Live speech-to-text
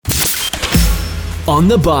On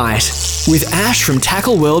the Bite with Ash from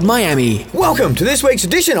Tackle World Miami. Welcome to this week's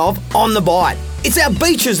edition of On the Bite. It's our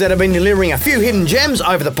beaches that have been delivering a few hidden gems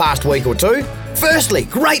over the past week or two. Firstly,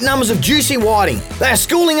 great numbers of juicy whiting. They are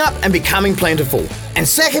schooling up and becoming plentiful. And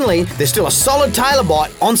secondly, there's still a solid tailor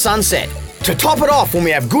bite on Sunset. To top it off, when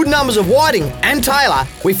we have good numbers of whiting and tailor,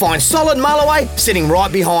 we find solid mulloway sitting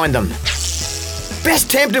right behind them.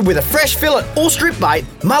 Best tempted with a fresh fillet or strip bait,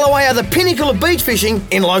 mulloway are the pinnacle of beach fishing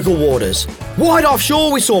in local waters. Wide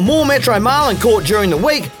offshore, we saw more metro marlin caught during the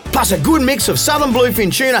week, plus a good mix of southern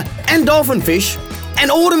bluefin tuna and dolphin fish.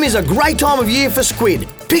 And autumn is a great time of year for squid.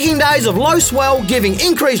 Picking days of low swell giving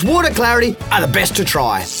increased water clarity are the best to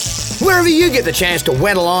try. Wherever you get the chance to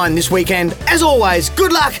wet a line this weekend, as always,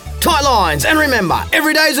 good luck, tight lines, and remember,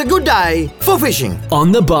 every day is a good day for fishing.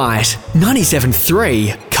 On the Bite,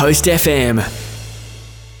 97.3 Coast FM.